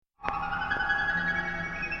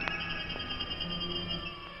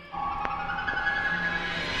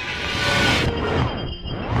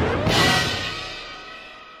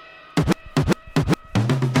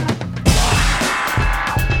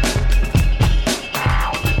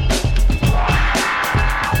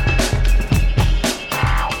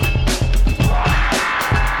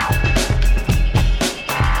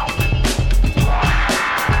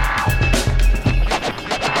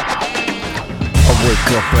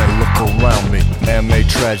women, look around me. Man-made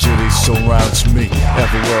tragedy surrounds me.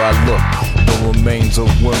 Everywhere I look, the remains of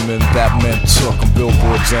women that men took. On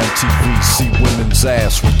billboards and TV, see women's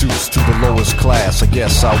ass reduced to the lowest class. I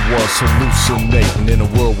guess I was hallucinating in a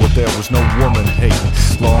world where there was no woman hating.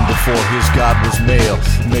 Long before his God was male,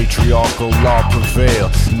 matriarchal law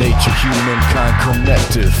prevailed. Nature, humankind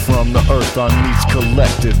connected. From the earth our needs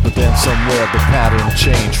collected. But then somewhere the pattern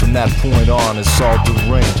changed. From that point on it's all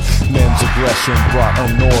deranged. Men's aggression brought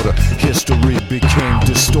an order. History became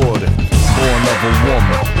distorted. Born of a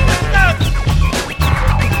woman.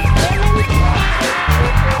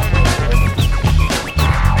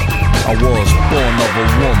 I was born of a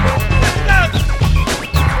woman.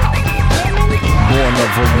 Born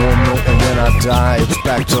of a woman, and when I die, it's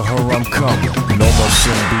back to her I'm coming. No more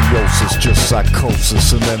symbiosis, just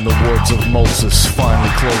psychosis. And then the words of Moses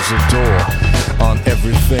finally close the door on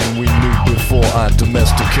everything we knew before. I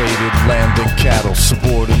domesticated land and cattle,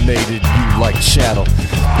 subordinated you like chattel.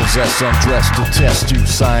 Possess, undress to test you.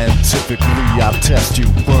 Scientifically I test you.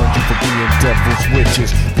 Burned you for being devil's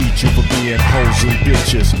witches. Beat you for being hoes and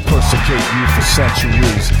bitches. Persecute you for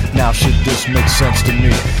centuries. Now should this make sense to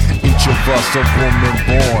me? Each of us a woman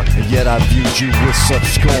born, and yet I viewed you with such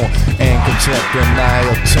scorn and contempt. And I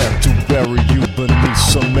attempt to bury you beneath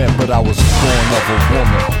cement, but I was born of a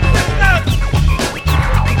woman.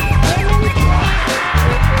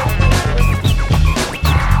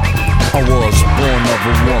 I was born of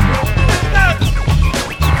a woman.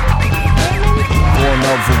 Born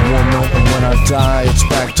of a woman, and when I die, it's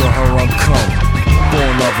back to her I'm coming.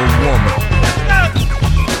 Born of a woman.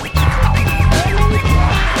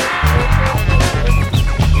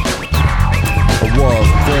 I was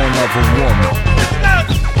born of a woman.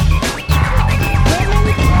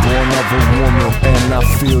 Born of a woman, and I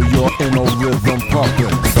feel your inner rhythm pumping.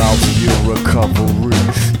 1,000-year recovery,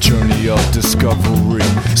 journey of discovery.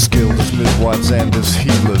 Skilled as midwives and as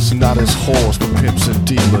healers, not as whores but pimps and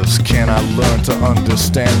dealers. Can I learn to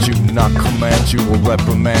understand you, not command you or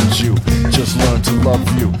reprimand you? Just learn to love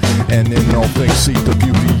you, and in all things see the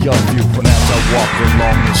beauty of you. And as I walk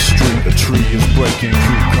along the street, a tree is breaking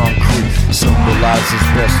through concrete. Symbolizes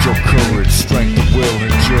best your courage, strength of will,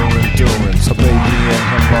 and your endurance. A baby in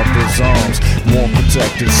her mother's arms, warm,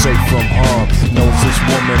 protected, safe from harm. Knows this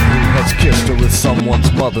woman who has kissed her is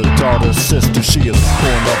someone's mother, daughter, sister. She is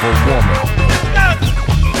born of a woman.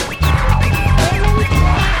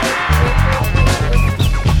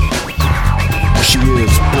 She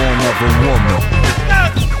is born of a woman.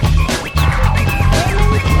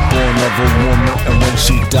 Born of a woman, and when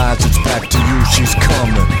she dies, it's back to you she's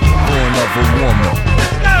coming. Born of a woman.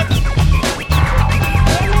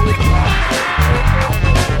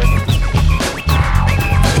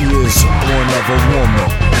 He is born of a woman.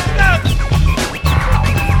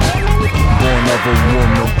 Born of a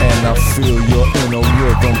woman, and I feel your inner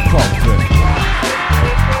rhythm pumping.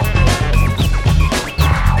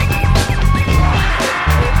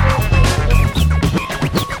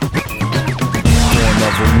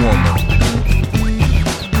 Woman.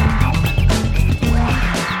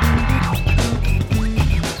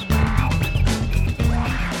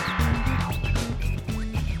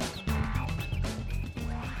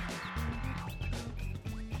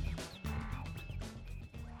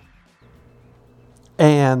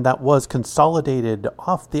 And that was Consolidated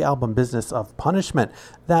off the album Business of Punishment.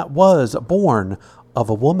 That was Born of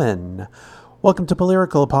a Woman. Welcome to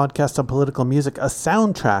Polyrical, a podcast on political music, a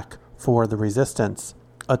soundtrack for the resistance,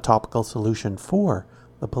 a topical solution for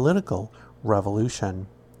the political revolution.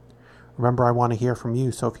 Remember, I want to hear from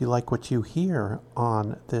you, so if you like what you hear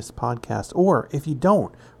on this podcast, or if you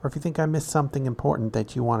don't, or if you think I missed something important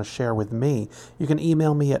that you want to share with me, you can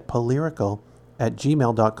email me at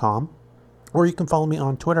polyrical@gmail.com, or you can follow me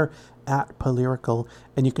on Twitter @polyrical,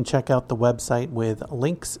 and you can check out the website with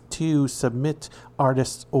links to submit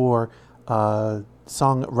artists or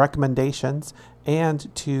song recommendations,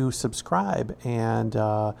 and to subscribe and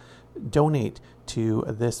donate to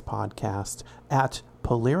this podcast at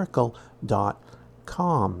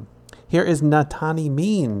polyrical.com. Here is Natani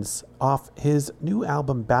Means off his new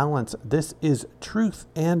album Balance. This is Truth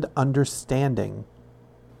and Understanding.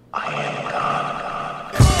 I am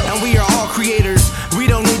God. And we are all creators. We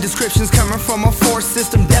don't need descriptions coming from a force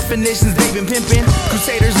system. Definitions they've been pimping.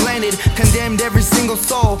 Crusaders landed, condemned every single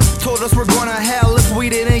soul. Told us we're going to hell if we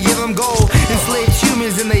didn't give them gold. Enslaved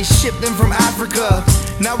humans and they shipped them from Africa.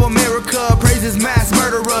 Now America praises mass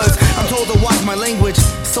murderers. I'm told to watch my language,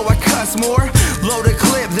 so I cuss more. Load a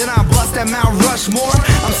clip, then I bust at Mount Rushmore.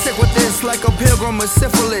 I'm sick with this like a pilgrim with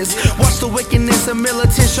syphilis. Watch the wickedness of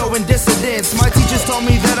militants showing dissidence. My teachers told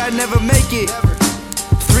me that I'd never make it.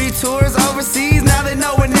 3 tours overseas, now they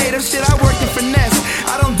know it. real shit, I work in finesse.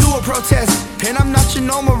 I don't do a protest, and I'm not your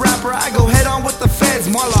normal rapper. I go head on with the feds,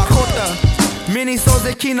 Mala Kota. Many souls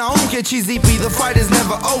that kina unke chizipi, the fight is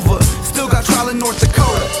never over. Still got trial in North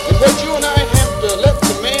Dakota. And what you and I have to let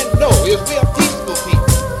the man know is we are peaceful people.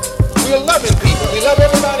 We are loving people. We love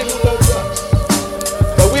everybody who loves us.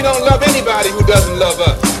 But we don't love anybody who doesn't love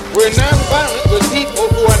us. We're nonviolent with people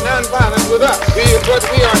who are nonviolent with us. But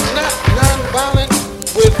we are not nonviolent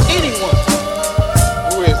with anyone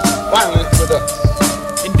who is violent with us.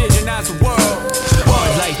 Indigenize the world.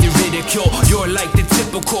 Bars like the ridicule, you're like the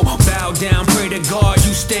typical. Bow down, pray to God,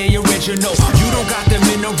 you stay original. You don't got the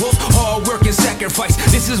minerals, hard work and sacrifice.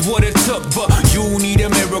 This is what it took, but you need a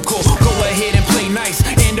miracle. Go ahead and play nice,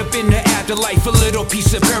 end up in the afterlife. A little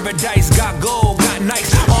piece of paradise, got gold, got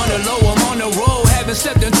nice. On the low, I'm on the road, haven't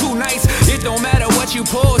slept in 2 nights. It don't matter what you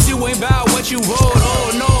post, you ain't bout what you wrote.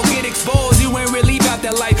 Oh no, get exposed, you ain't really about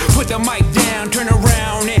that life. Put the mic down, turn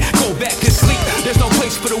around and go back to sleep. There's no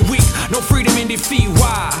place for the weak, no freedom in defeat.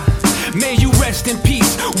 Why? May you rest in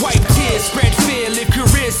peace. Wipe tears, spread fear, live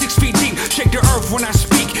career 6 feet deep. Shake the earth when I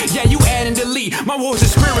speak. Yeah, you add and delete. My words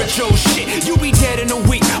are spiritual shit. You be dead in a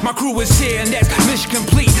week. My crew is here and that's mission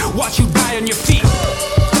complete. Watch you die on your feet.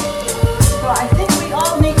 So I think we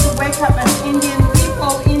all need to wake up as Indian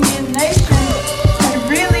people, Indian nation, and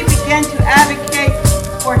really begin to advocate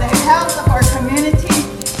for the health of our community,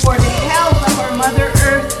 for the health of our Mother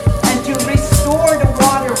Earth, and to restore the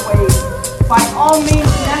waterways by all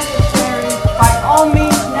means necessary, by all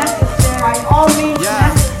means necessary, by all means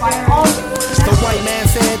necessary, by all means necessary. The white man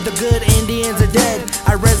said the good Indians are dead.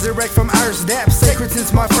 I resurrect from Earth's depths, sacred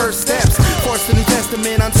since my first steps. Forced the New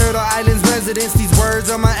Testament on Turtle Island's residents. These words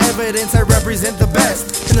are my evidence, I represent the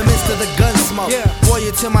best. In the midst of the gun smoke,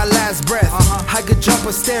 warrior till my last breath. I could jump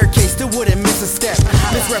a staircase, still wouldn't miss a step.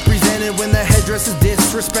 Misrepresented when the headdress is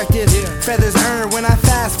disrespected. Feathers earned when I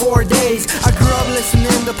fast 4 days. I grew up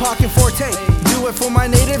listening to Pac and Forte. Do it for my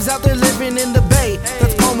natives out there living in the Bay.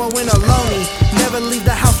 That's Como and Ohlone. Never leave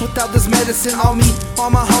the house without this medicine on me. All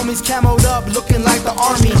my homies camoed up, looking like the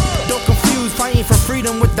army. Don't confuse fighting for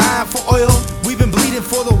freedom with dying for oil. We've been bleeding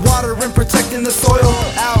for the water and protecting the soil.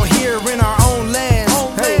 Out here in our own lands.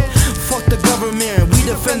 Hey, fuck the government, we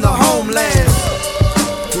defend the homeland.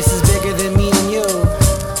 This is bigger than me and you.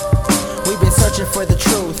 We've been searching for the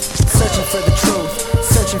truth, searching for the truth,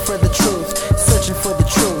 searching for the truth, searching for the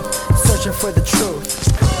truth, searching for the truth.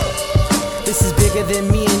 This is bigger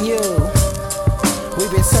than me and you.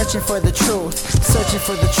 We've been searching for the truth, searching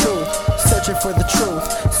for the truth, searching for the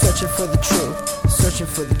truth, searching for the truth, searching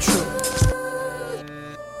for the truth.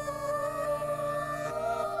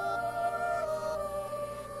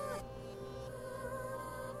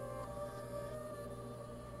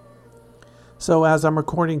 So as I'm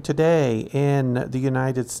recording today in the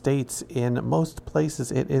United States, in most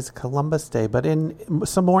places it is Columbus Day, but in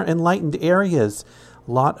some more enlightened areas,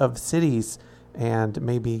 a lot of cities and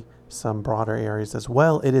maybe some broader areas as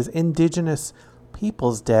well, it is Indigenous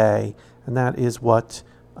Peoples Day, and that is what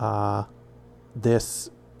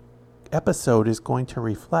this episode is going to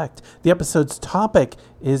reflect. The episode's topic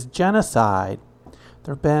is genocide.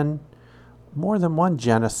 There have been more than one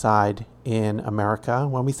genocide in America.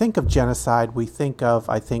 When we think of genocide, we think of,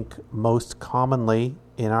 I think most commonly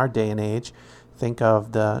in our day and age, think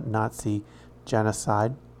of the Nazi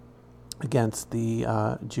genocide against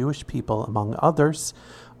the Jewish people, among others.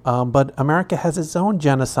 But America has its own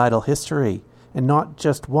genocidal history, and not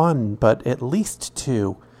just one, but at least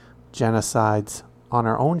 2 genocides on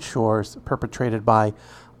our own shores perpetrated by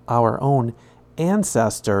our own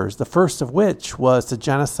ancestors, the first of which was the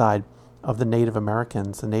genocide of the Native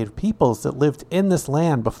Americans, the Native peoples that lived in this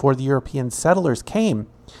land before the European settlers came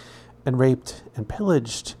and raped and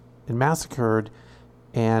pillaged and massacred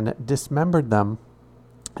and dismembered them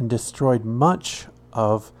and destroyed much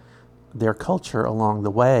of their culture along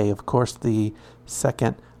the way. Of course, the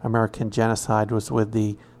second American genocide was with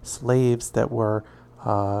the slaves that were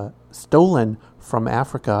stolen from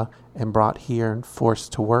Africa and brought here and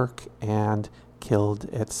forced to work and killed,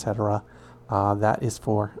 etc. That is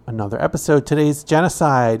for another episode. Today's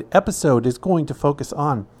genocide episode is going to focus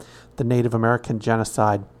on the Native American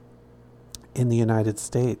genocide in the United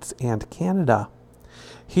States and Canada.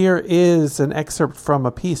 Here is an excerpt from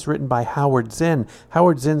a piece written by Howard Zinn.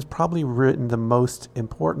 Howard Zinn's probably written the most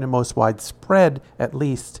important and most widespread, at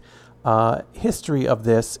least, history of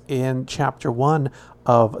this in Chapter 1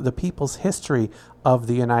 of The People's History of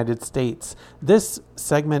the United States. This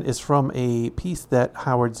segment is from a piece that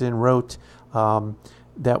Howard Zinn wrote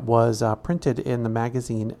that was printed in the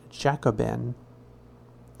magazine Jacobin.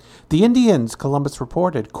 The Indians, Columbus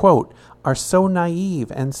reported, quote, are so naive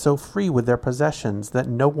and so free with their possessions that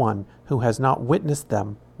no one who has not witnessed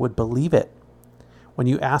them would believe it. When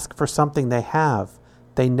you ask for something they have,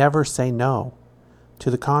 they never say no. To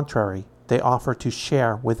the contrary, they offer to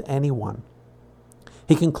share with anyone.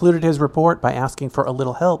 He concluded his report by asking for a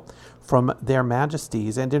little help from their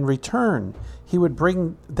majesties, and in return, he would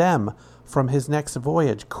bring them from his next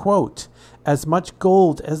voyage, quote, as much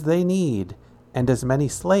gold as they need and as many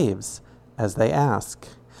slaves as they ask.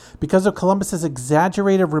 Because of Columbus's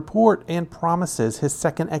exaggerated report and promises, his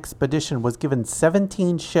second expedition was given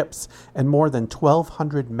 17 ships and more than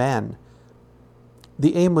 1,200 men.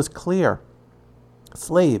 The aim was clear: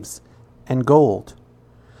 slaves and gold.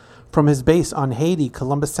 From his base on Haiti,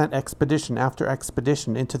 Columbus sent expedition after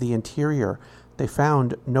expedition into the interior. They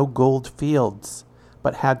found no gold fields,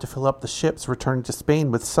 but had to fill up the ships returning to Spain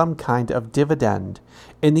with some kind of dividend.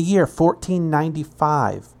 In the year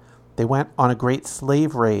 1495, they went on a great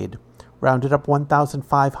slave raid, rounded up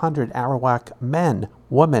 1,500 Arawak men,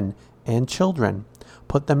 women, and children,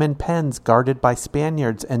 put them in pens guarded by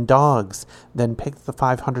Spaniards and dogs, then picked the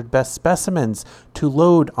 500 best specimens to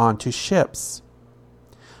load onto ships.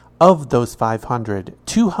 Of those 500,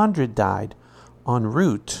 200 died en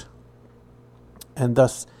route, and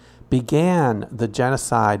thus began the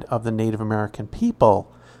genocide of the Native American people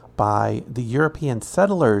by the European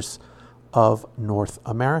settlers of North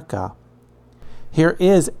America. Here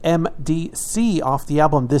is MDC off the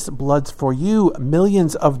album This Blood's For You,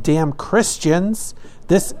 Millions of Damn Christians.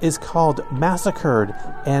 This is called Massacred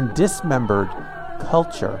and Dismembered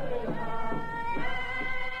Culture.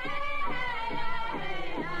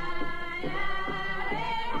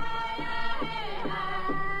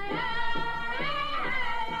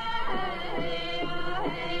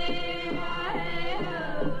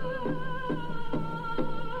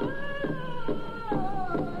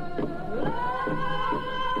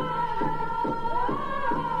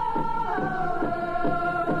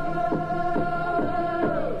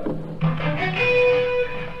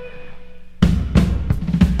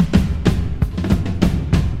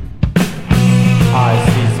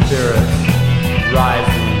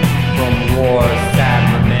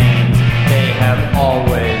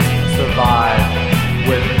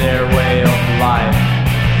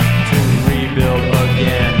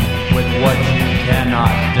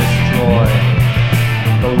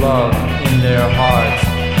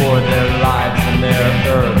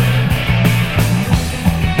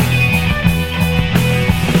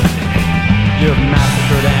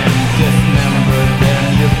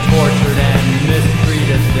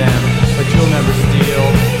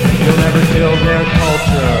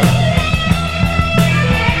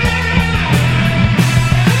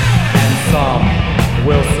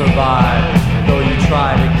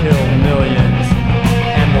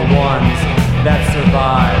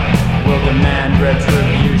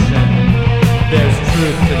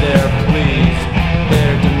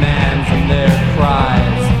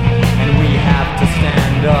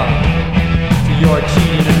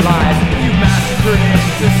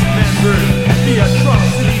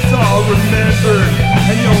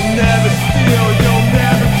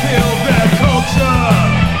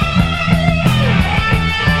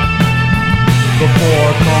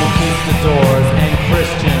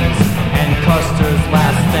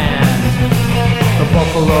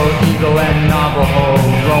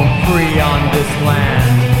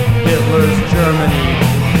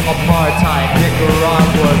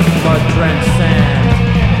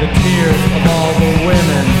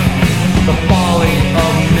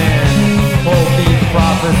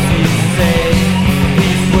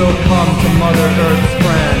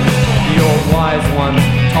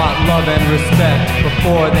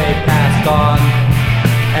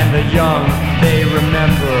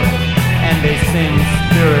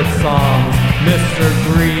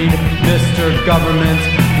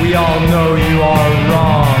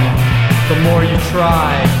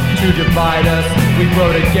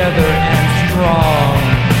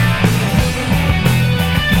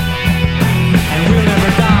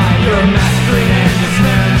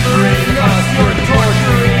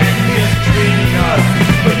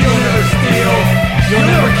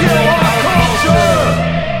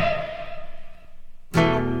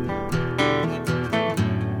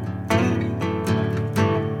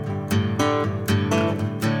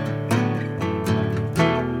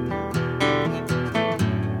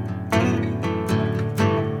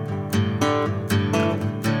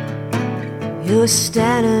 You're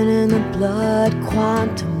standing in the blood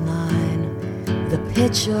quantum line, the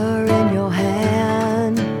pitcher in your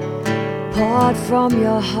hand, poured from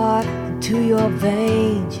your heart into your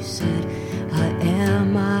veins. You said, I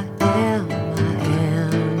am, I am.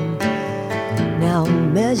 Now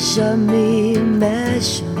measure me,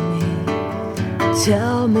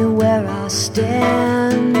 tell me where I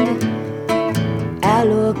stand.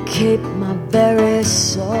 Allocate my very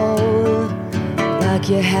soul like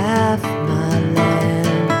you have my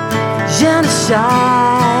land. Genocide.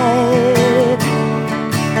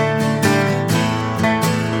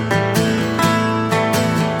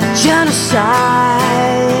 Genocide.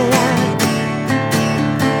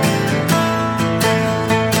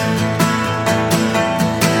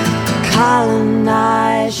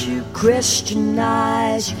 Colonize you,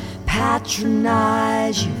 Christianize you,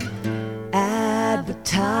 patronize you,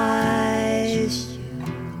 advertise you.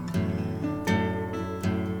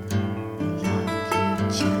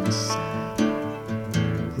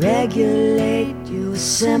 Regulate you,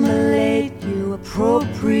 assimilate you,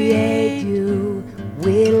 appropriate you.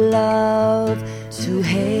 We love to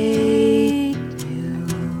hate you.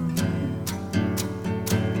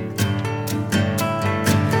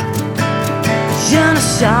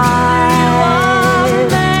 Genocide. You are a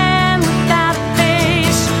man without a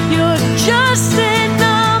face. You're just a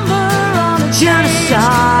number on a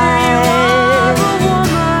genocide.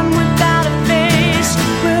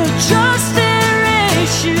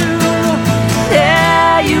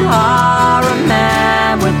 You are a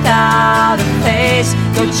man without a face.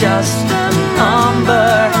 You're just a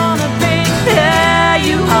number on a page. There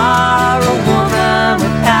you are, a woman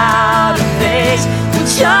without a face. We'll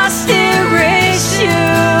just erase you.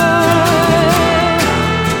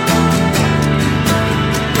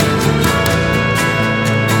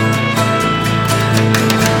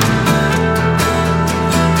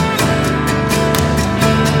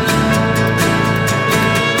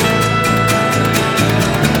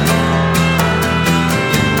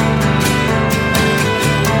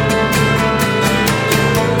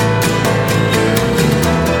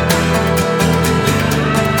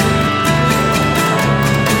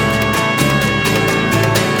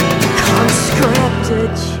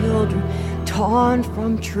 Children torn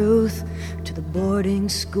from truth to the boarding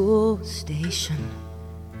school station,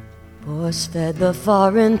 force-fed the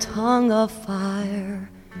foreign tongue of fire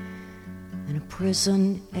and a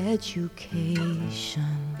prison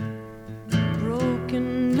education.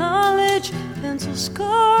 Broken knowledge, pencil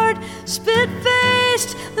scarred,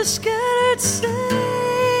 spit-faced, the scattered sage.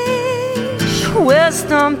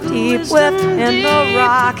 Wisdom deep within the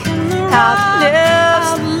rock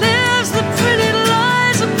outlives the pretty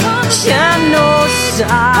lies upon the genocide.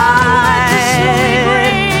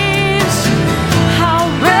 How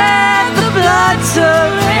red the blood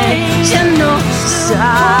terrain, genocide.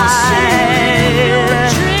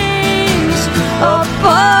 Dreams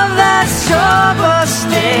above that sober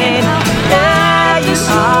stain. There you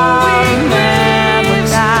are, man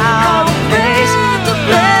without a face. The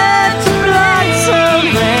red to blood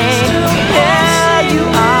terrain. There you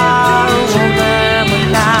are, woman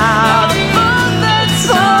without a face. Above that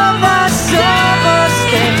sober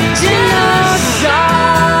stain,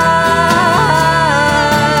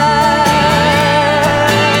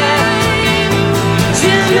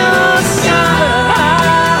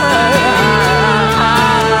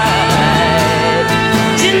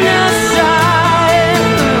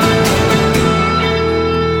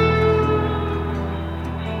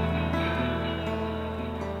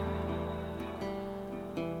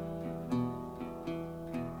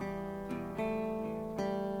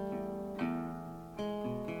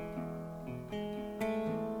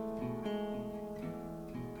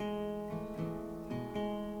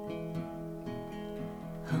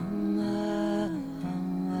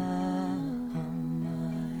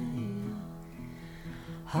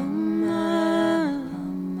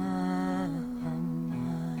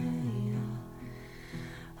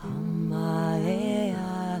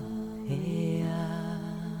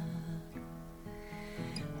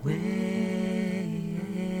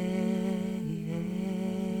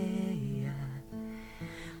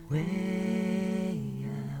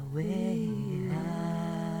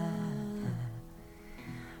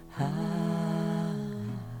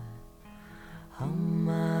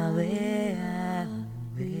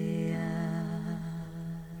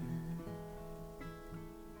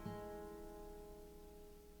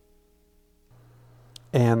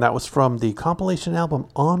 And that was from the compilation album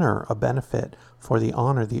Honor, a benefit for the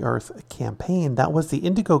Honor the Earth campaign. That was the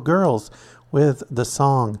Indigo Girls with the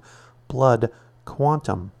song Blood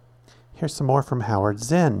Quantum. Here's some more from Howard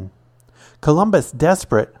Zinn. Columbus,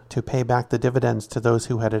 desperate to pay back the dividends to those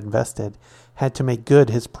who had invested, had to make good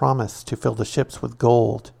his promise to fill the ships with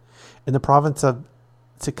gold. In the province of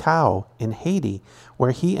Tikal in Haiti,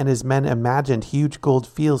 where he and his men imagined huge gold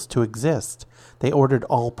fields to exist. They ordered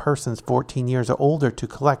all persons 14 years or older to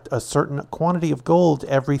collect a certain quantity of gold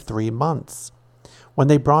every 3 months. When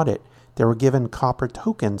they brought it, they were given copper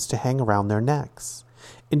tokens to hang around their necks.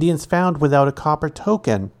 Indians found without a copper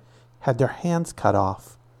token had their hands cut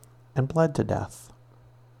off and bled to death.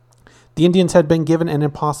 The Indians had been given an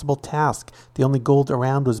impossible task. The only gold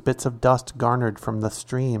around was bits of dust garnered from the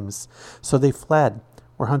streams. So they fled,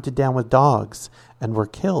 were hunted down with dogs, and were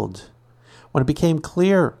killed. When it became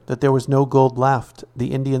clear that there was no gold left,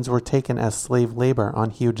 the Indians were taken as slave labor on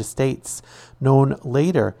huge estates, known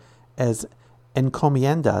later as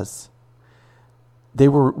encomiendas. They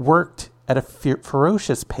were worked at a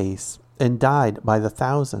ferocious pace and died by the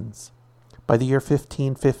thousands. By the year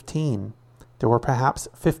 1515, there were perhaps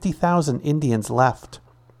 50,000 Indians left.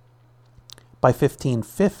 By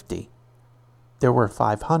 1550, there were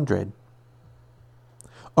 500.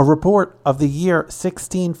 A report of the year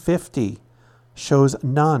 1650 shows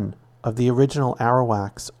none of the original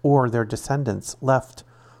Arawaks or their descendants left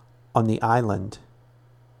on the island.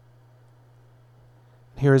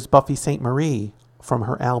 Here is Buffy Sainte-Marie from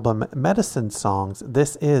her album Medicine Songs.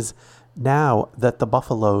 This is Now That the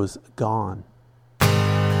Buffalo's Gone.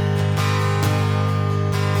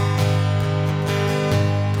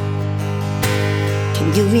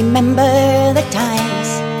 Can you remember the times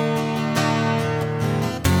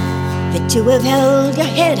that you have held your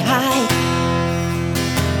head high,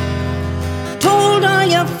 told all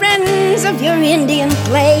your friends of your Indian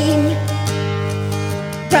claim?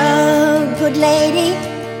 Proud good lady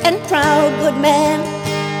and proud good man,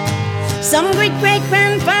 some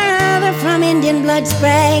great-great-grandfather from Indian blood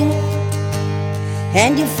sprang,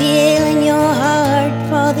 and you feel in your heart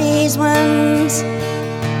for these ones.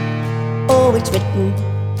 Oh, it's written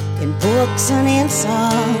in books and in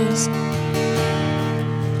songs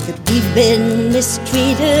that we've been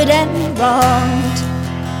mistreated and wronged.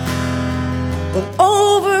 But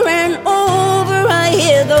over and over I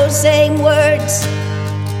hear those same words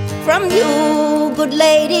from you, good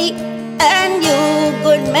lady, and you,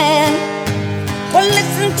 good man. Well,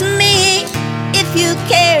 listen to me if you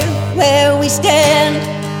care where we stand,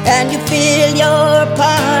 and you feel you're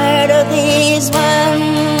part of these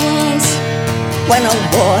ones. When a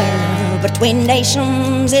war between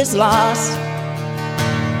nations is lost,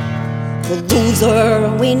 the loser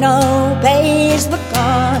we know pays the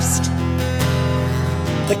cost.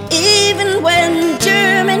 But even when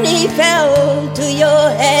Germany fell to your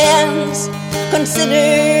hands,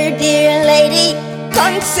 consider, dear lady,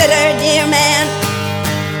 consider, dear man,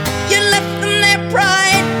 you left them their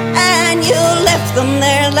pride and you left them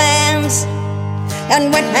their lands.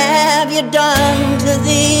 And what have you done to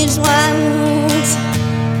these ones?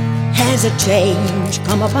 Has a change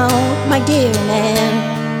come about, my dear man?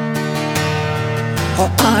 Or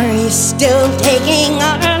are you still taking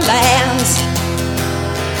our lands?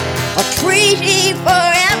 A treaty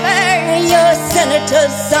forever your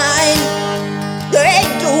senators sign. They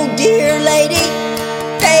do, dear lady,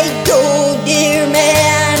 they do, dear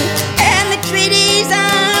man. And the treaties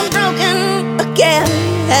are broken again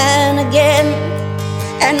and again.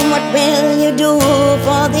 And what will you do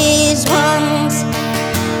for these ones?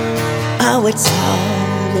 Oh, it's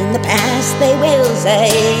all in the past, they will say,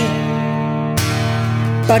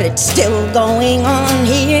 but it's still going on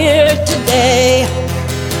here today.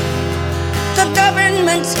 The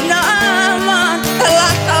government's now on the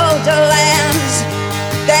lockout lands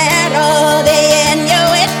that are the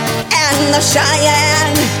Inuit and the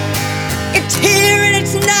Cheyenne. It's here and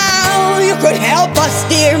it's now, you could help us,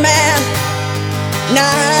 dear man,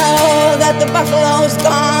 now that the buffalo's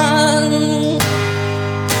gone.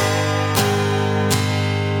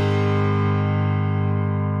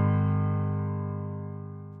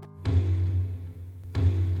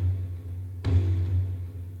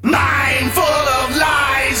 Mind full of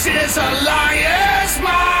lies is a liar's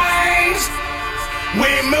mind.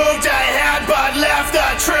 We moved ahead but left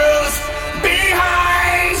the truth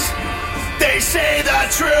behind. They say the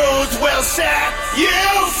truth will set you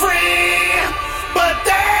free, but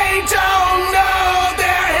they don't know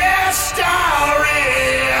their history.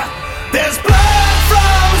 There's blood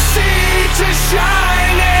from sea to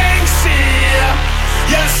shining sea.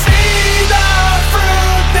 You see the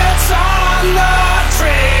fruit that's on the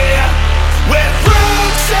tree, with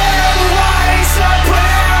roots and white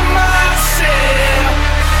supremacy,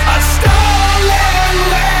 a stolen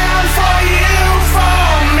land for you,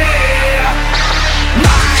 for me.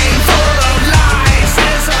 Mind full of lies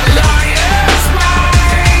is a liar's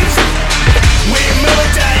mind.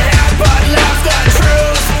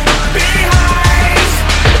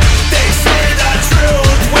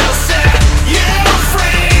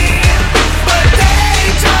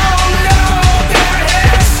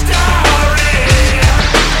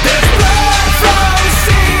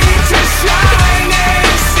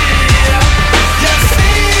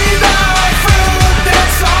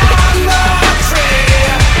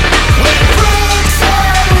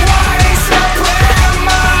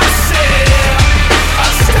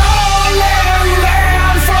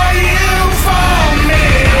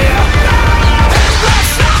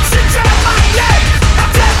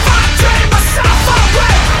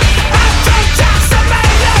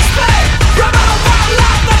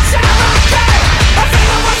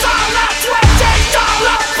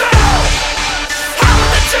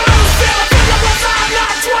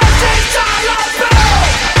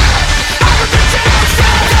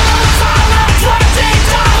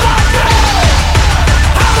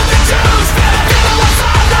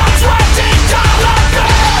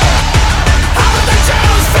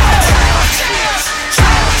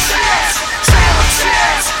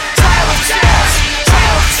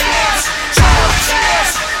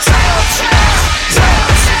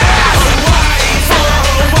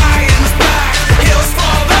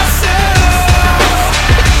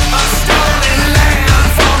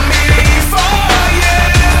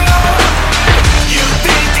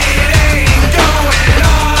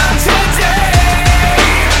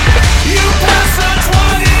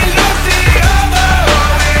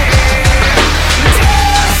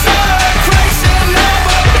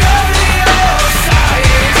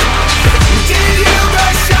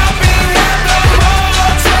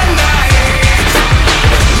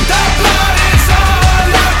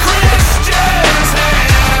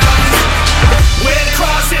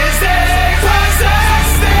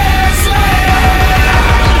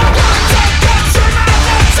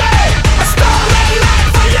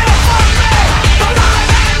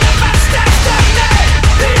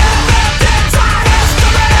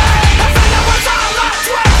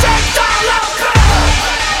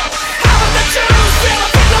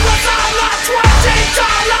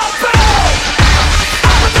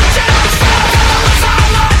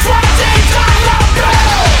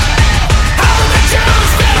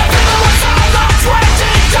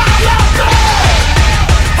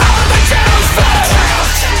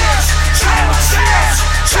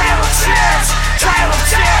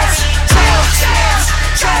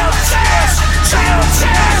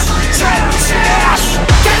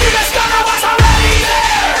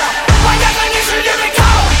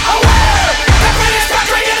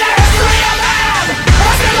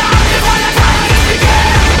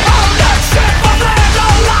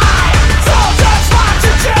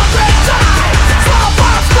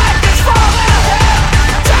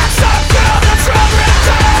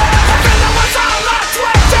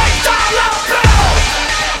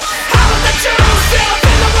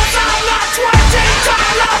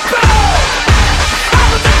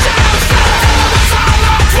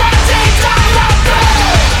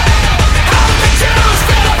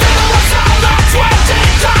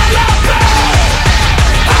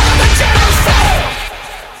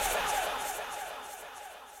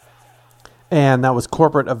 And that was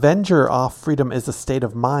Corporate Avenger off Freedom is a State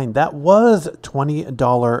of Mind. That was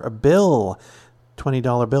 $20 bill.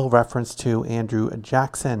 $20 bill reference to Andrew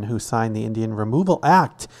Jackson, who signed the Indian Removal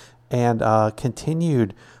Act and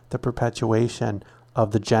continued the perpetuation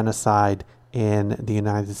of the genocide in the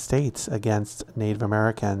United States against Native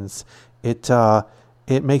Americans. It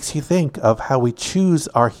makes you think of how we choose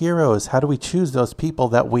our heroes. How do we choose those people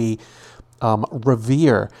that we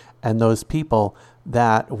revere and those people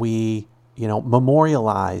that we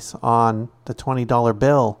memorialize on the $20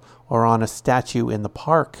 bill or on a statue in the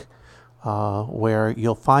park, where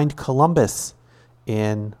you'll find Columbus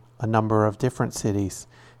in a number of different cities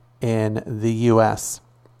in the U.S.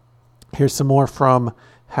 Here's some more from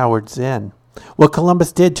Howard Zinn. What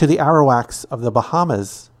Columbus did to the Arawaks of the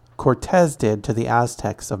Bahamas, Cortez did to the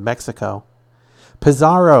Aztecs of Mexico,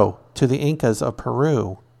 Pizarro to the Incas of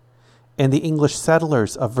Peru, and the English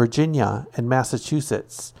settlers of Virginia and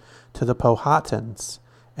Massachusetts to the Powhatans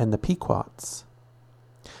and the Pequots.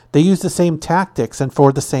 They used the same tactics and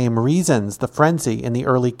for the same reasons, the frenzy in the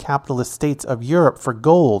early capitalist states of Europe for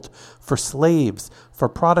gold, for slaves, for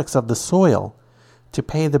products of the soil, to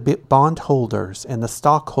pay the bondholders and the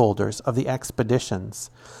stockholders of the expeditions,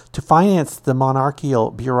 to finance the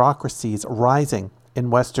monarchical bureaucracies rising in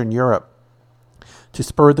Western Europe, to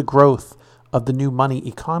spur the growth of the new money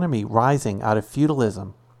economy rising out of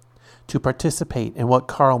feudalism, to participate in what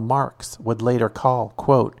Karl Marx would later call,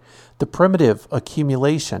 quote, the primitive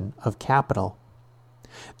accumulation of capital.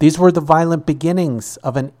 These were the violent beginnings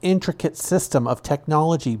of an intricate system of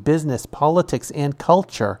technology, business, politics, and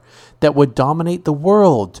culture that would dominate the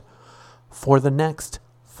world for the next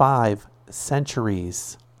 5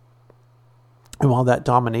 centuries. And while that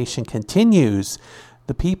domination continues,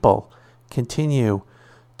 the people continue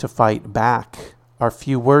to fight back. Our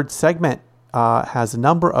Few Words segment has a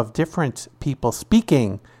number of different people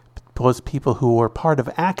speaking, those people who were part of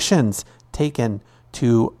actions taken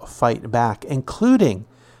to fight back, including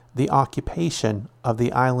the occupation of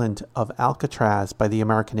the island of Alcatraz by the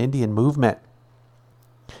American Indian movement.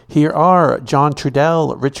 Here are John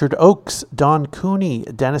Trudell, Richard Oakes, Don Cooney,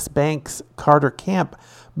 Dennis Banks, Carter Camp,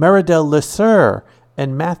 Meridel LeSueur,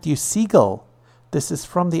 and Matthew Siegel. This is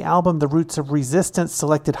from the album The Roots of Resistance,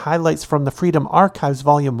 selected highlights from the Freedom Archives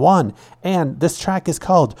Volume 1, and this track is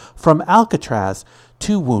called From Alcatraz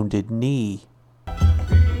to Wounded Knee.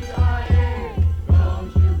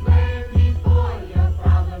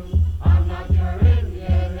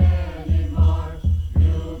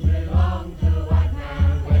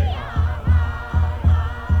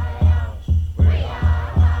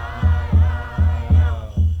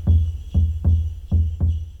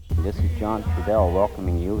 This is John Trudell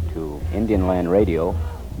welcoming you to Indian Land Radio,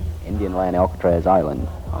 Indian Land Alcatraz Island,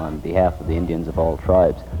 on behalf of the Indians of all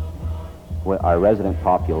tribes. Our resident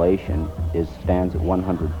population stands at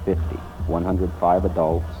 150, 105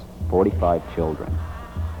 adults, 45 children.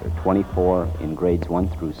 There are 24 in grades 1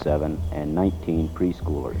 through 7 and 19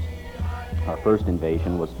 preschoolers. Our first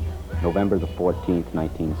invasion was November the 14th,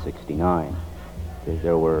 1969.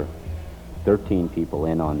 There were 13 people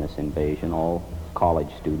in on this invasion, all college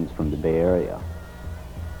students from the Bay Area.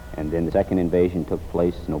 And then the second invasion took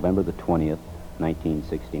place November the 20th,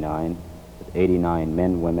 1969, with 89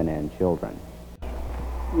 men, women, and children.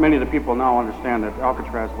 Many of the people now understand that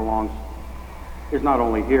Alcatraz is not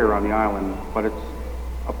only here on the island, but it's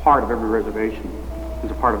a part of every reservation.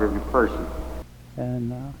 It's a part of every person.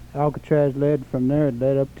 And Alcatraz led from there, it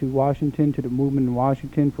led up to Washington, to the movement in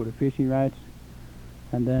Washington for the fishing rights.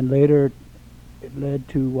 And then later it led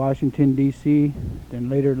to Washington, D.C., then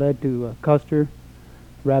later led to Custer,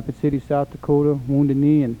 Rapid City, South Dakota, Wounded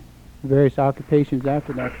Knee, and various occupations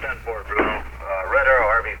after that. 10-4, Bruno. Red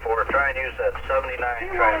Arrow, RV4. Try and use that 79.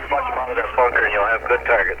 Try and flush them out of that bunker, and you'll have good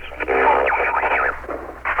targets.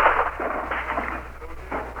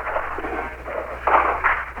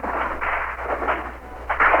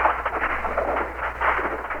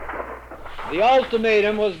 The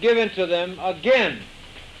ultimatum was given to them again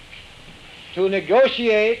to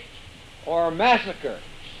negotiate or massacre.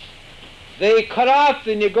 They cut off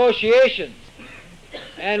the negotiations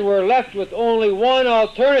and were left with only one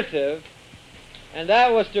alternative, and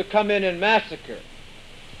that was to come in and massacre.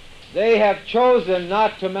 They have chosen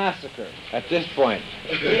not to massacre at this point.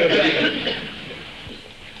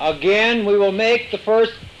 Again, we will make the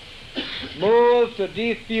first move to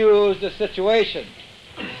defuse the situation.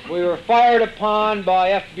 We were fired upon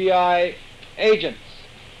by FBI agents.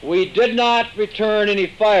 We did not return any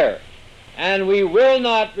fire, and we will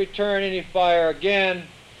not return any fire again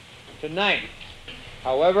tonight.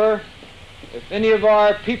 However, if any of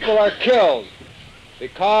our people are killed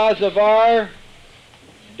because of our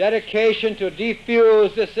dedication to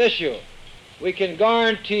defuse this issue, we can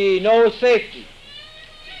guarantee no safety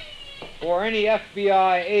for any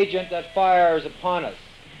FBI agent that fires upon us.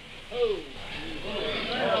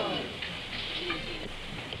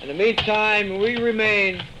 In the meantime, we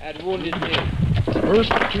remain at Wounded Knee.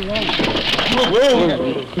 First, too long.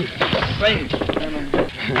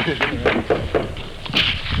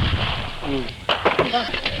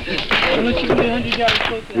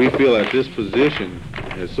 We feel that this position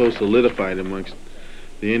is so solidified amongst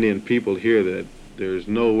the Indian people here that there's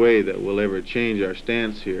no way that we'll ever change our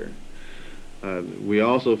stance here. We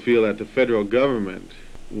also feel that the federal government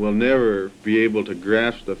will never be able to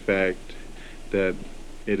grasp the fact that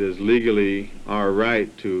it is legally our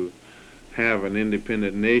right to have an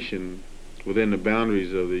independent nation within the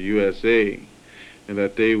boundaries of the USA, and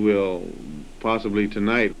that they will possibly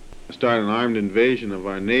tonight start an armed invasion of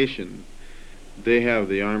our nation. They have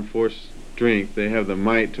the armed force strength, they have the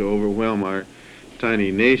might to overwhelm our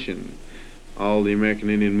tiny nation. All the American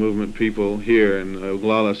Indian Movement people here and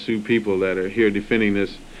Oglala Sioux people that are here defending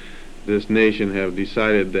this nation have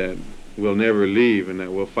decided that we'll never leave and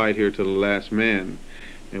that we'll fight here to the last man.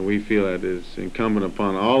 And we feel that it's incumbent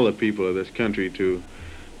upon all the people of this country to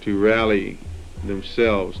rally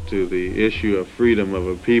themselves to the issue of freedom of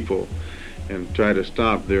a people and try to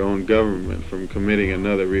stop their own government from committing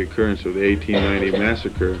another reoccurrence of the 1890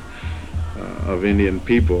 massacre of Indian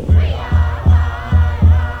people.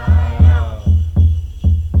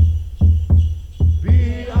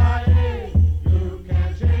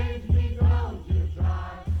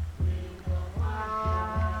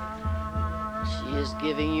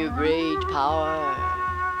 Giving you great power,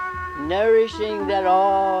 nourishing that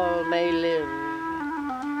all may live.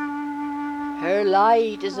 Her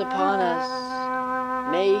light is upon us,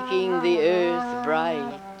 making the earth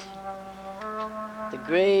bright. The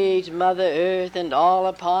great Mother Earth and all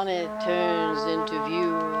upon it turns into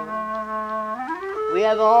view. We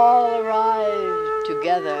have all arrived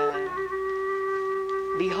together.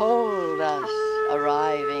 Behold us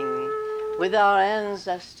arriving with our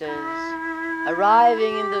ancestors,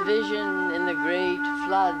 arriving in the vision in the great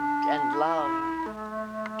flood and love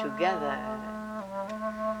together.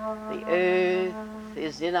 The earth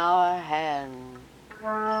is in our hands.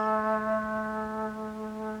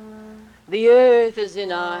 The earth is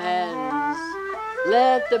in our hands.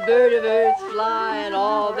 Let the bird of earth fly, and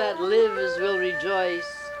all that lives will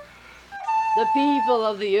rejoice. The people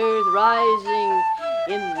of the earth rising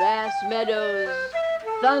in vast meadows,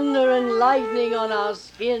 thunder and lightning on our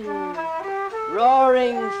skin,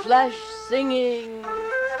 roaring flesh singing,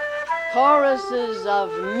 choruses of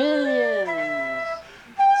millions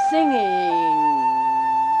singing.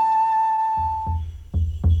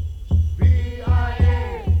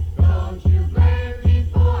 Don't you blame me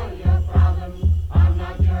for your problem. I'm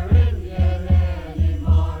not your Indian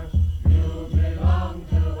anymore. You belong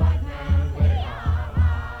to white man.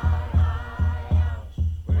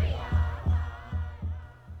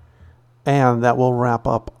 And that will wrap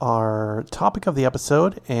up our topic of the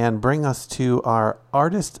episode and bring us to our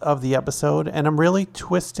artist of the episode. And I'm really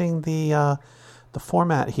twisting the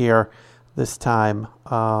format here this time.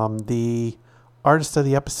 The artist of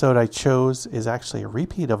the episode I chose is actually a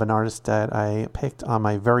repeat of an artist that I picked on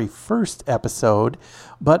my very first episode.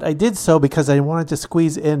 But I did so because I wanted to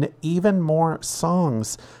squeeze in even more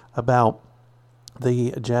songs about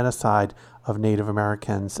the genocide of Native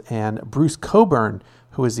Americans. And Bruce Cockburn,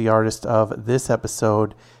 who is the artist of this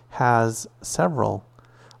episode, has several.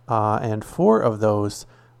 And 4 of those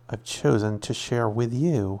I've chosen to share with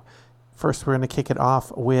you. First, we're going to kick it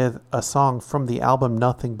off with a song from the album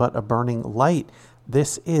Nothing But a Burning Light.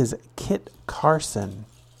 This is Kit Carson.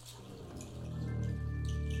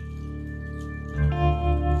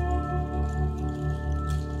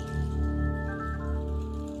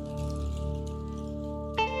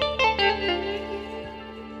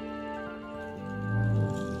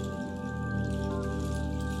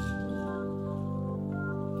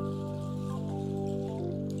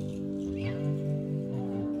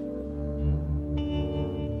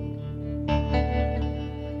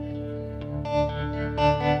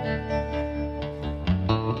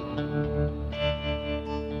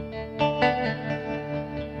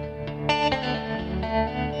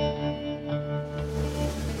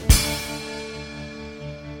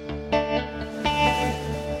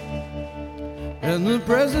 And the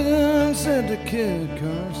president said to Kit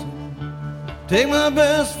Carson, take my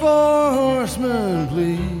best 4 horsemen,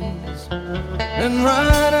 please, and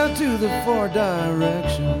ride out to the 4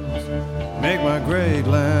 directions. Make my great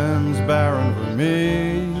lands barren for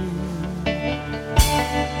me.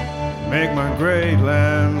 Make my great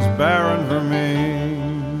lands barren for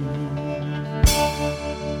me.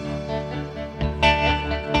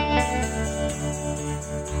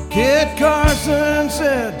 Carson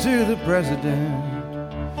said to the president,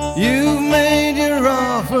 "You've made your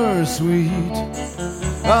offer sweet.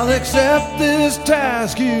 I'll accept this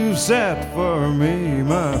task you've set for me.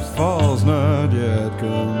 My fall's not yet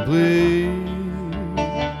complete.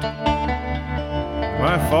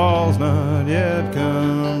 My fall's not yet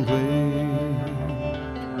complete."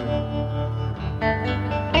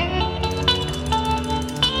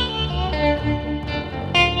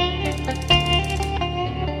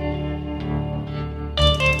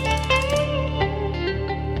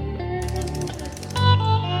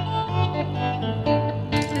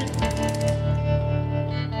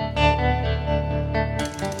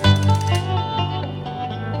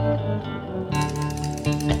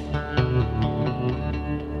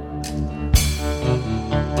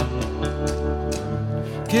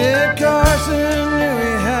 Kid Carson knew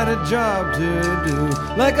he had a job to do,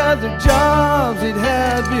 like other jobs he'd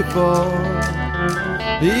had before.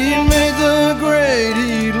 He'd made the grade,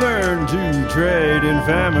 he learned to trade in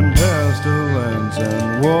famine, pestilence,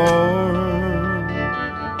 and war.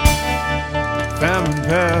 Famine,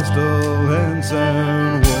 pestilence,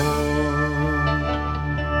 and war.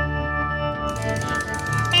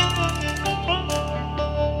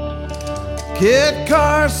 Kid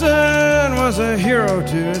Carson was a hero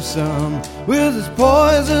to some, with his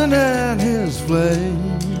poison and his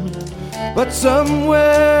flame. But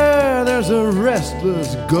somewhere there's a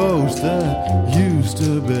restless ghost that used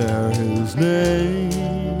to bear his name.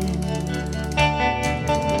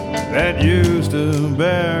 That used to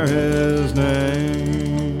bear his name.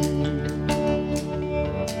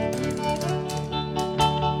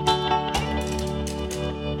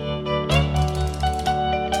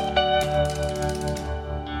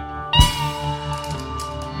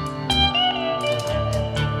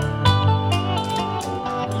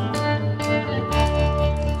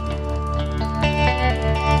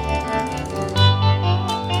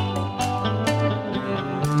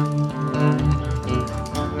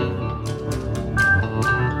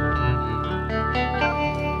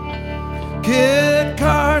 Kid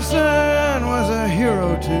Carson was a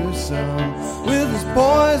hero to some, with his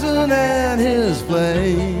poison and his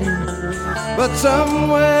flame. But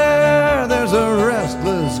somewhere there's a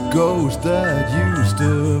restless ghost that used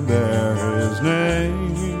to bear his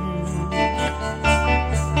name.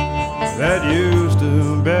 That used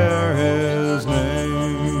to bear his name.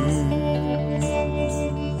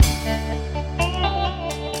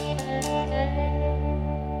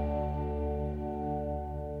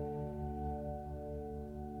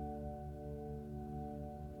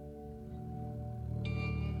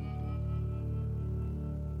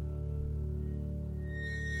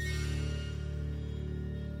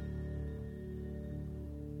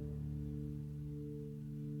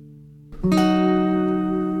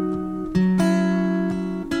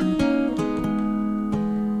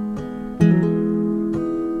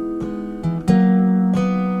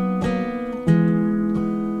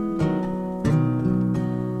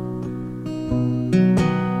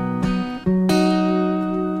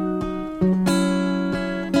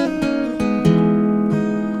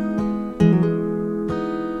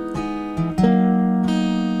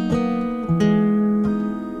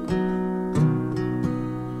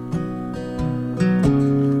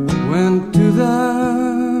 Went to the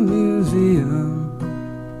museum,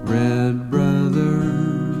 Red Brother.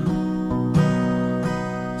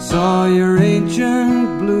 Saw your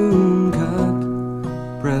ancient bloom cut,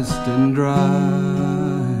 pressed and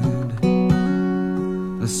dried.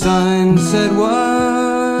 A sign said,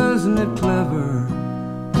 wasn't it clever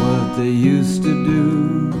what they used to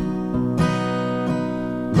do?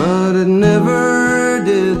 But it never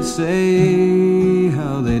did say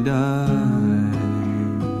how they died.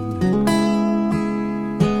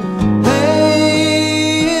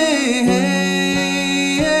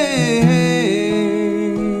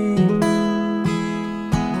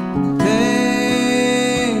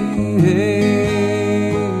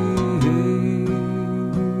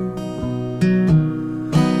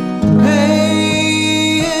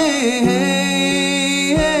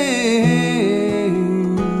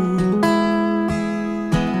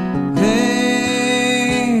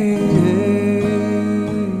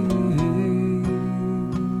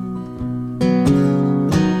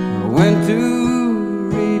 Went to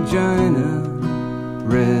Regina,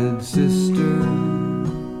 Red Sister.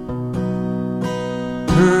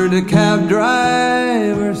 Heard a cab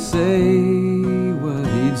driver say what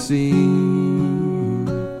he'd seen.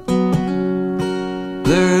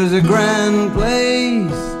 There's a grand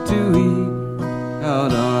place to eat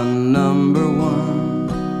out on number 1.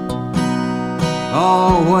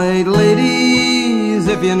 All white ladies,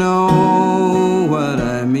 if you know what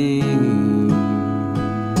I mean.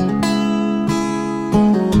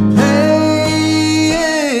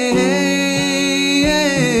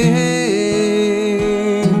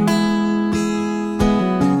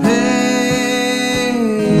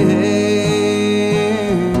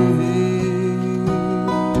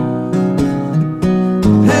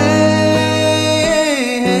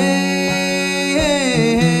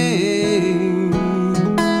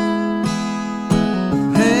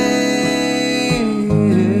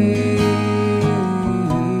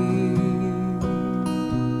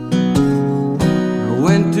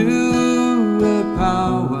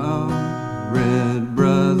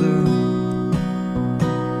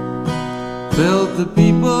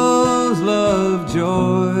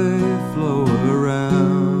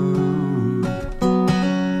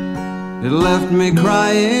 It left me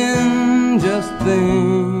crying just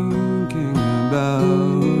thinking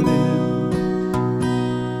about it.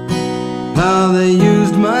 How they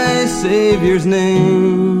used my Savior's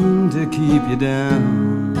name to keep you down.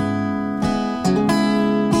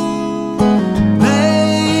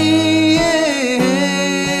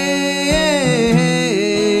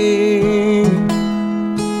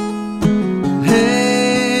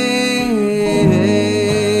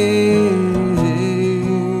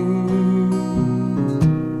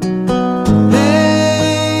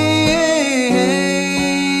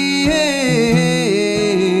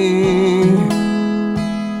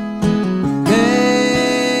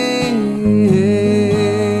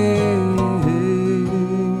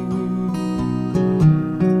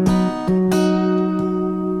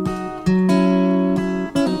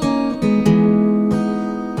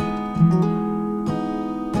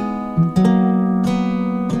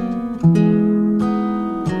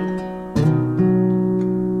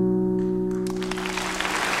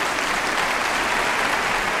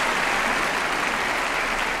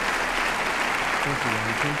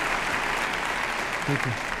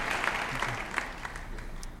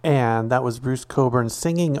 And that was Bruce Cockburn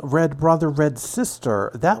singing Red Brother, Red Sister.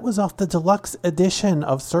 That was off the deluxe edition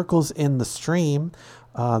of Circles in the Stream.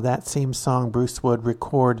 That same song Bruce would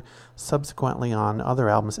record subsequently on other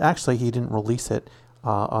albums. Actually, he didn't release it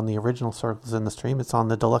on the original Circles in the Stream. It's on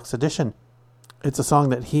the deluxe edition. It's a song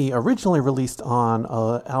that he originally released on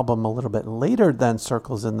an album a little bit later than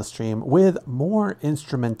Circles in the Stream with more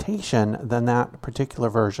instrumentation than that particular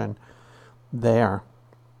version there.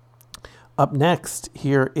 Up next,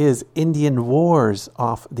 here is Indian Wars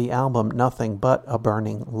off the album Nothing But a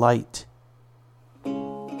Burning Light.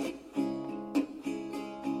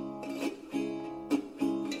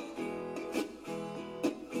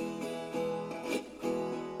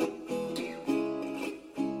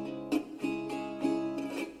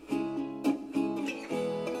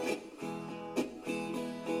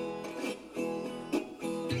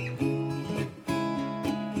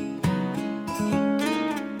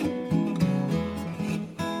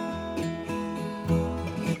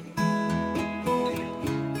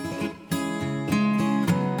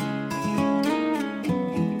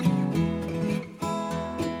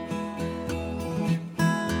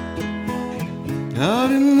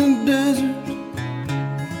 Out in the desert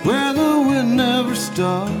where the wind never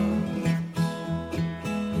stops,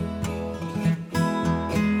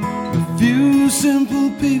 a few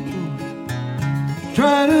simple people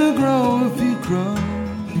try to grow a few crops,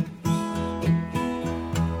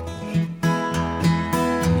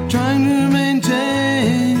 trying to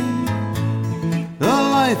maintain a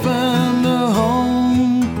life and a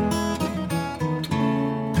home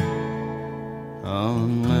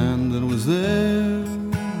on land that was theirs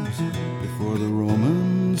before the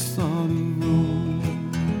Romans thought of Rome.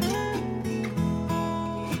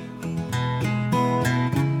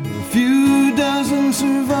 A few dozen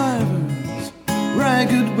survivors,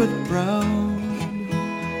 ragged but proud,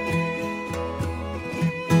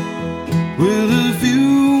 with a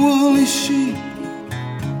few woolly sheep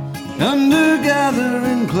under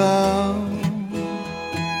gathering cloud.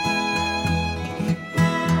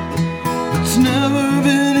 It's never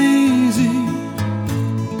been easy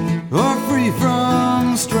or free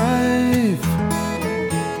from strife,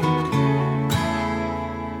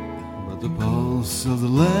 but the pulse of the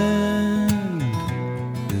land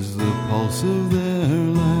is the pulse of their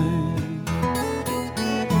life.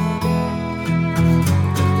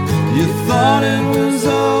 You thought it was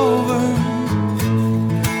over,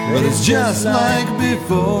 but it's just like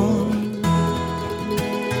before.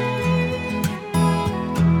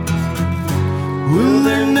 Will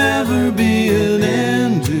there never be an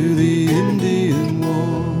end to the Indian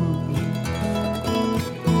War?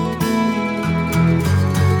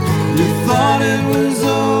 You thought it was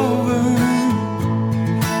over,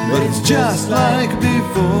 but it's just like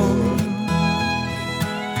before.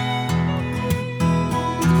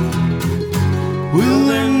 Will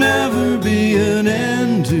there never be an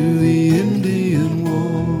end to the Indian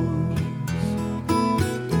War?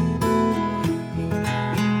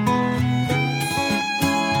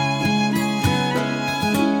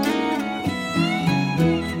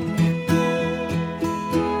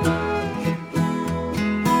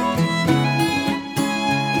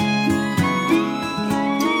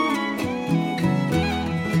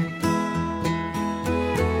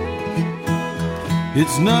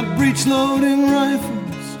 It's not breech-loading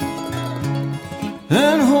rifles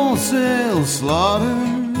and wholesale slaughter.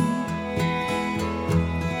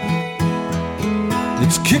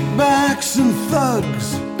 It's kickbacks and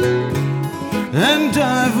thugs and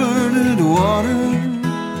diverted water.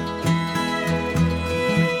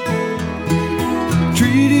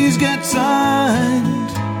 get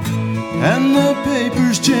signed and the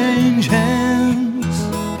papers change hands.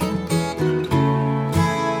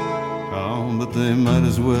 Oh, but they might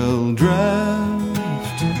as well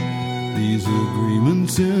draft these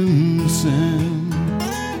agreements in sand.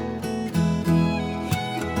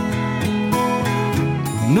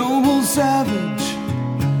 Noble savage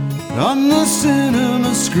on the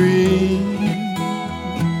cinema screen,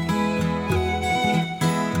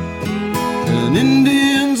 an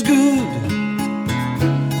Indian's good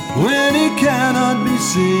when he cannot be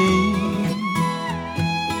seen,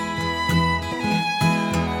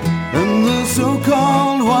 and the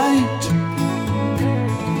so-called white,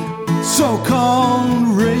 so-called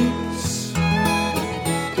race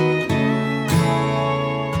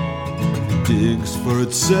digs for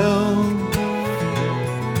itself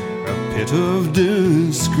a pit of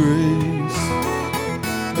disgrace.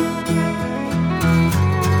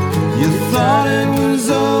 You thought it was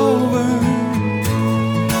over,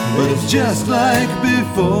 but it's just like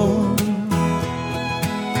before.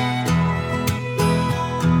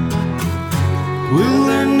 Will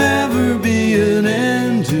there never be an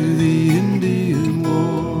end to the Indian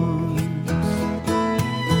wars?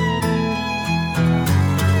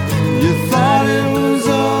 You thought it was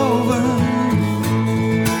over,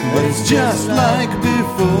 but it's just like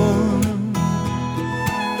before.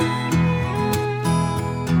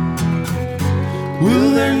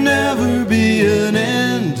 Will there never be an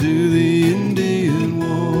end to the Indian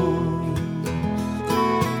war?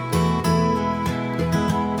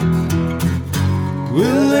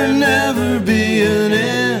 Will there never be an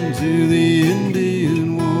end to the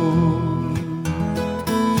Indian war?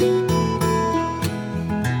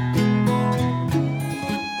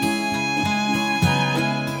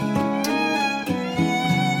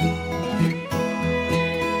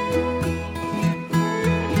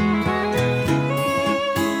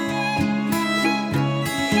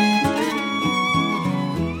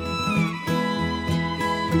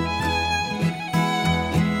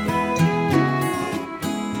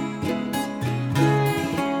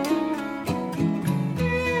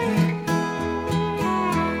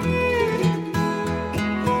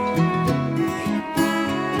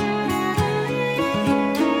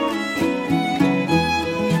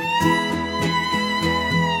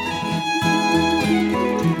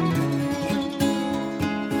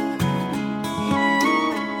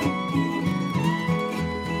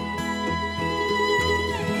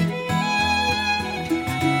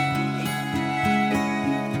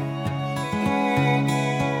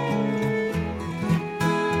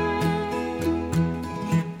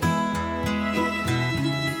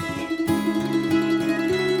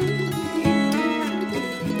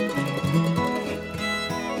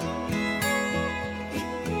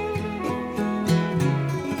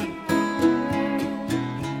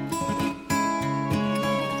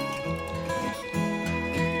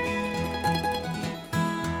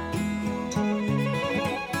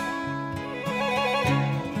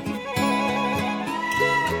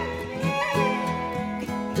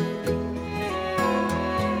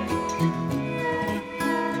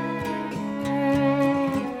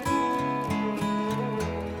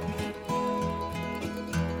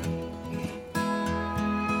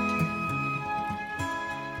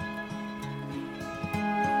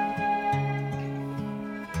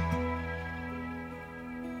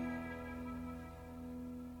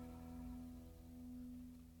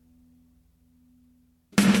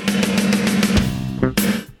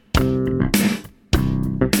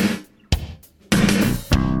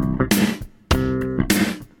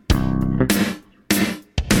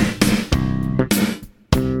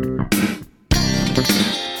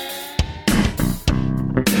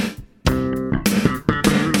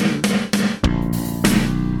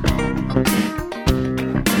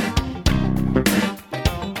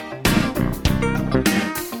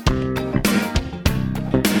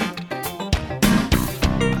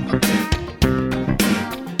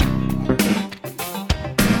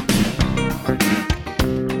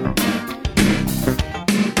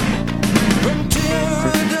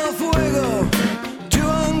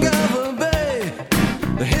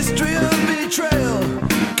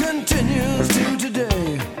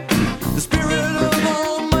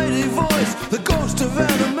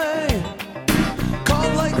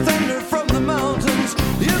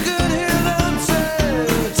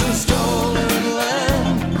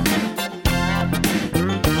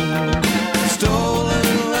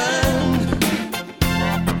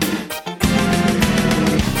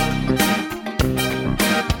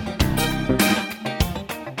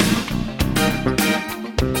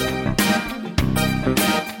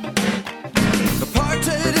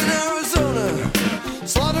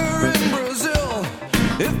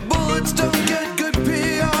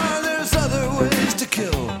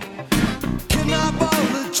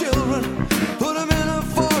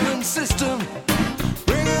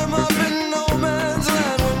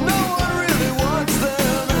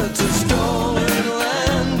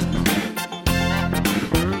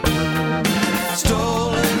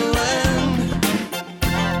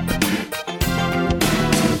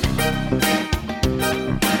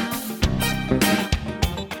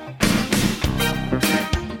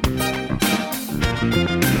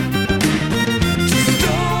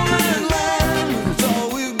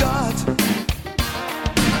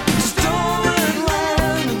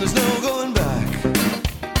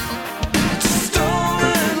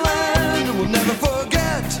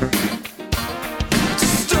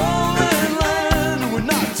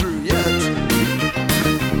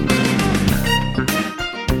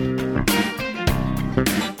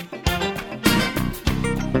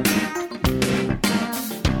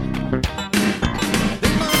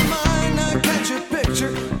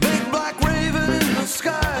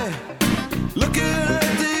 Looking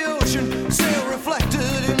at the ocean, sail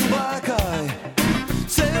reflected in black eye.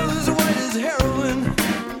 Sail as white as heroin,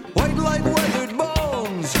 white like weathered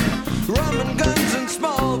bones. Rum and guns and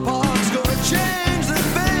smallpox gonna change the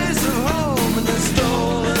face of home in the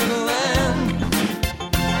stolen land.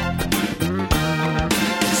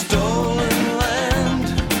 Stolen land.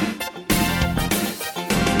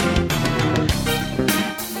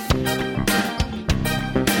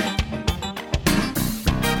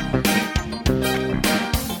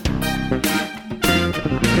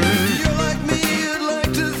 You're like me, you'd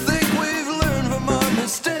like to think we've learned from our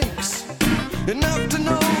mistakes. Enough to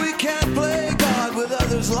know we can't play God with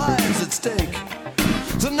others' lives at stake.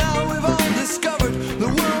 So now we've all discovered the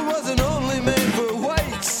world wasn't only made for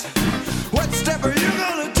whites. What step are you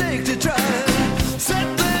gonna take to try and set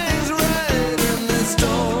things right in this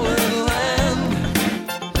stolen land?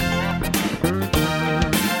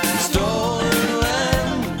 Stolen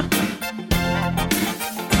land.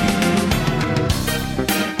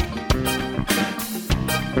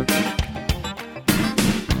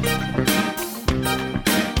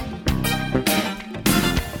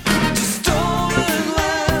 Stolen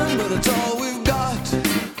land, but it's all we've got.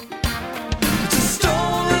 It's a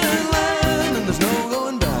stolen land and there's no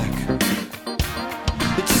going back.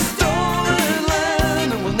 It's a stolen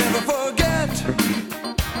land and we'll never forget.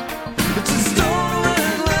 It's a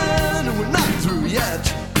stolen land and we're not through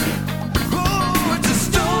yet. Oh, it's a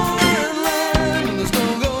stolen land and there's no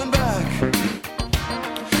going back.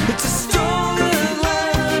 It's a stolen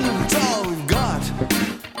land and it's all we've got.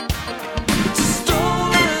 It's a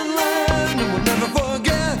stolen land and we'll never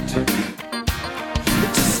forget.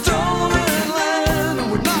 It's a stolen land and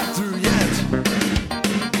we're not through yet.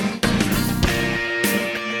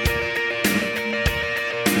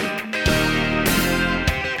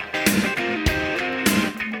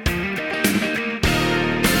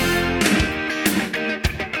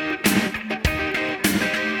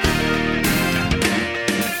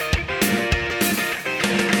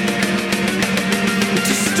 It's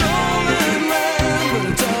a stolen land, but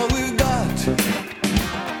it's all we've got.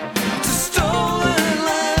 It's a stolen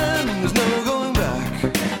land and there's no going back.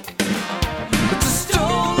 It's a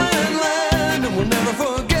stolen land and we'll never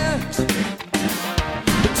forget.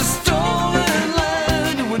 It's a stolen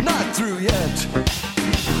land and we're not through yet.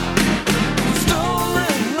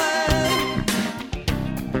 Stolen land.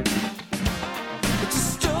 It's a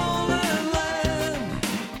stolen land.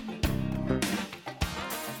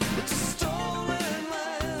 It's a stolen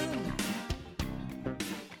land.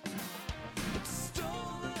 It's a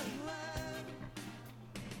stolen land.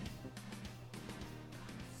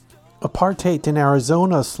 Apartheid in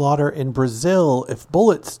Arizona, slaughter in Brazil. If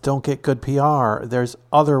bullets don't get good PR, there's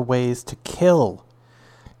other ways to kill.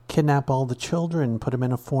 Kidnap all the children, put them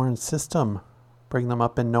in a foreign system, bring them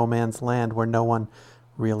up in no man's land where no one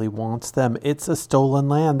really wants them. It's a stolen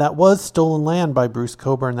land. That was Stolen Land by Bruce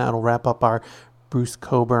Cockburn. That'll wrap up our Bruce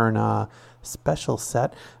Cockburn special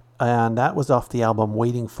set. And that was off the album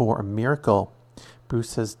Waiting for a Miracle.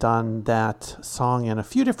 Bruce has done that song in a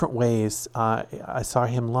few different ways. I saw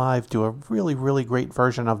him live do a really, really great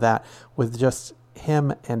version of that with just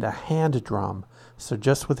him and a hand drum. So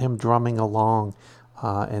just with him drumming along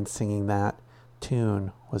and singing that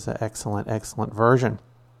tune was an excellent, excellent version.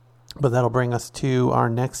 But that'll bring us to our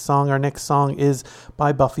next song. Our next song is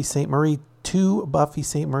by Buffy Sainte-Marie. 2 Buffy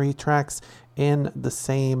Sainte-Marie tracks in the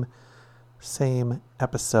same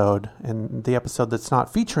episode, and the episode that's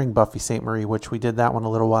not featuring Buffy Sainte-Marie, which we did that one a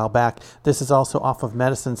little while back. This is also off of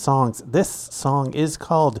Medicine Songs. This song is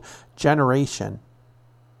called Generation.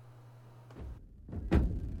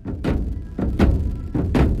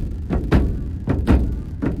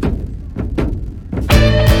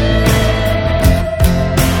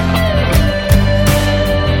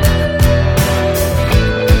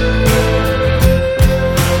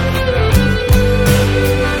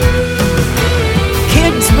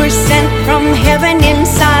 Heaven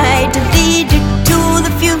inside to lead you to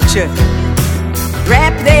the future.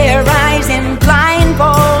 Wrap their eyes in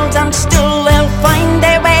blindfolds and still they'll find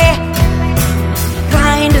their way.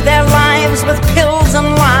 Blind their lives with pills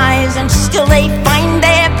and lies and still they find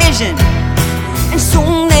their vision. And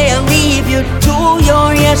soon they'll leave you to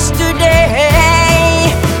your yesterday.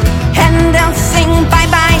 And they'll sing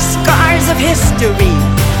bye-bye scars of history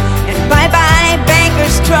and bye-bye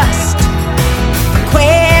bankers' trust.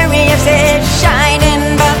 Aquarius is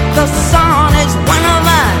shining, but the sun is one of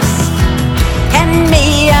us. And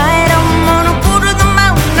me, I don't wanna go to the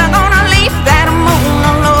moon, I'm gonna leave that moon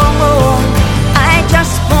alone. I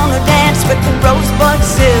just wanna dance with the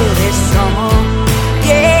rosebuds till this summer.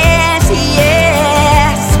 Yes,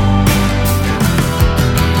 yes.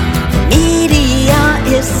 Me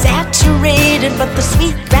is saturated, but the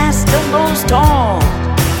sweet grass still grows tall.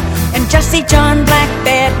 And Jesse John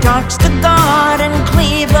Blackbear talks to God in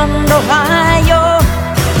Cleveland, Ohio.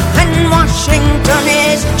 And Washington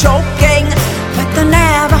is choking, but the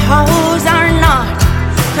Navajos are not.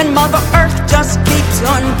 And Mother Earth just keeps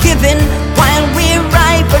on giving while we're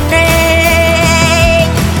ripening.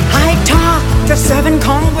 I talked to 7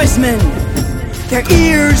 congressmen. Their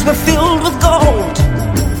ears were filled with gold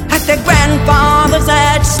that their grandfathers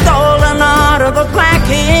had stolen out of the Black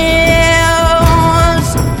Hills.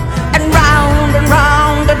 And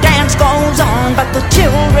round the dance goes on, but the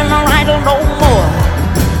children are idle no more.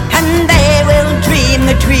 And they will dream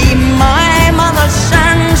the dream my mother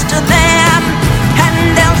sends to them. And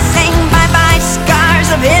they'll sing bye-bye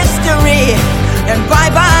scars of history and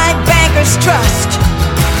bye-bye Bankers Trust.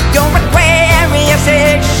 Your Aquarius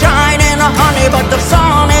is shining, honey, but the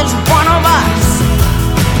sun is one of us.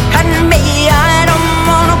 And me, I don't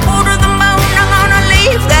wanna go to the moon, I'm gonna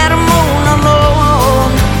leave that moon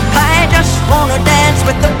alone. I just wanna dance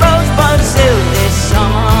with the Rosebud Zoo this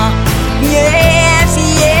summer. Yes,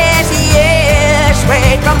 yes, yes,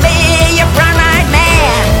 wait for me, you brown-eyed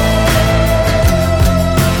man.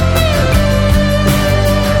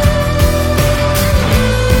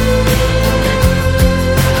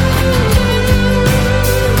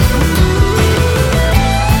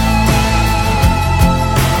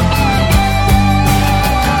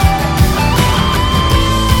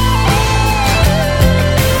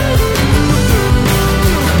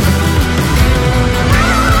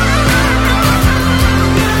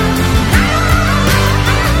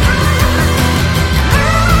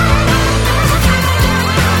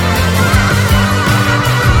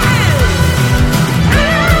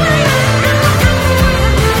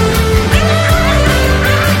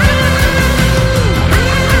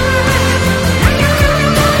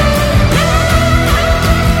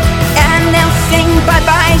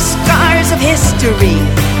 History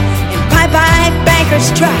and bye-bye Bankers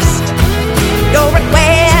Trust. Your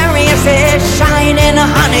Aquarius is shining,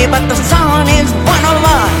 honey, but the sun is one of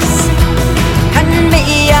us. And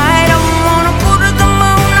me, I don't wanna go to the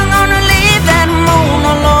moon, I'm gonna leave that moon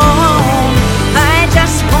alone. I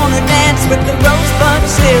just wanna dance with the Rosebud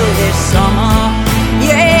Zoo this summer.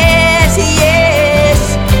 Yes,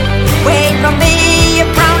 yes, wait for me, you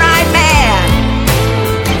brown-eyed man.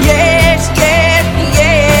 Yes, yes,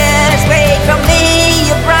 yes, wait for me,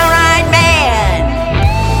 you brown-eyed man.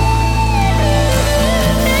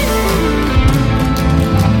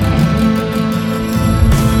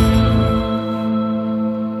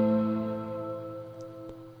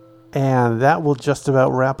 And that will just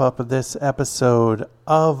about wrap up this episode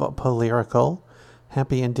of Polyrical.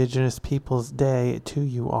 Happy Indigenous Peoples Day to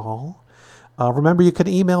you all. Remember, you can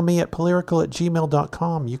email me at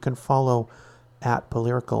polyrical@gmail.com. You can follow at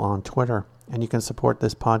Polyrical on Twitter. And you can support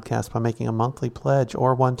this podcast by making a monthly pledge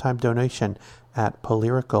or one-time donation at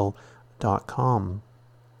polyrical.com.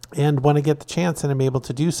 And when I get the chance and I'm able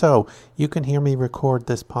to do so, you can hear me record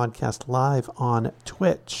this podcast live on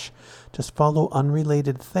Twitch. Just follow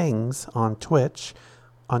Unrelated Things on Twitch,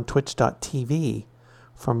 on twitch.tv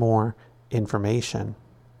for more information.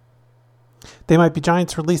 They Might Be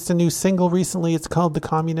Giants released a new single recently. It's called The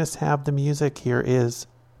Communists Have the Music. Here is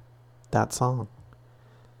that song.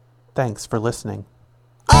 Thanks for listening.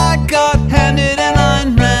 I got handed an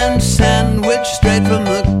Ayn Rand sandwich straight from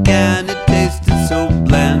the can. It tasted so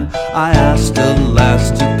bland. I asked a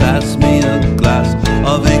lass to pass me a glass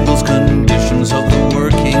of Engels' Conditions of the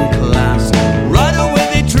Working Class. Right away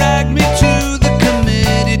they dragged me to the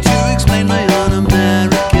committee to explain my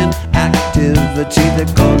un-American activity.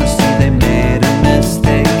 They're gonna see they made a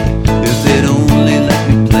mistake if they'd only let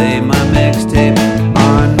me play my mixtape.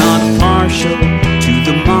 I'm not partial to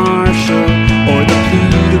the marshal or the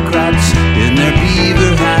plutocrats in their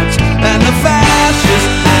beaver hats, and the fascists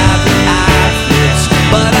have the outfits,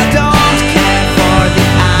 but I don't care for the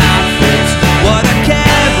outfits. What I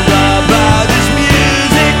care about is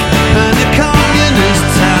music, and the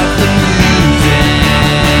communists have the music.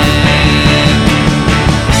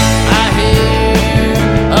 I hear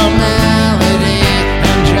a melody,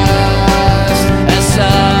 and just as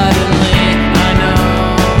suddenly I know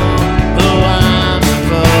who I'm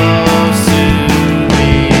supposed to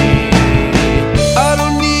be. I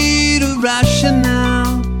don't need a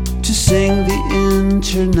rationale to sing the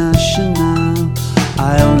International.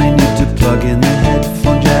 I only need to plug in the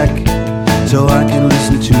headphone jack so I can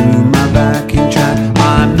listen to my backing track.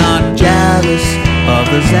 I'm not jealous of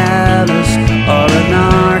the zealous or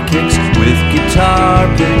anarchics with guitar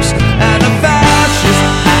picks.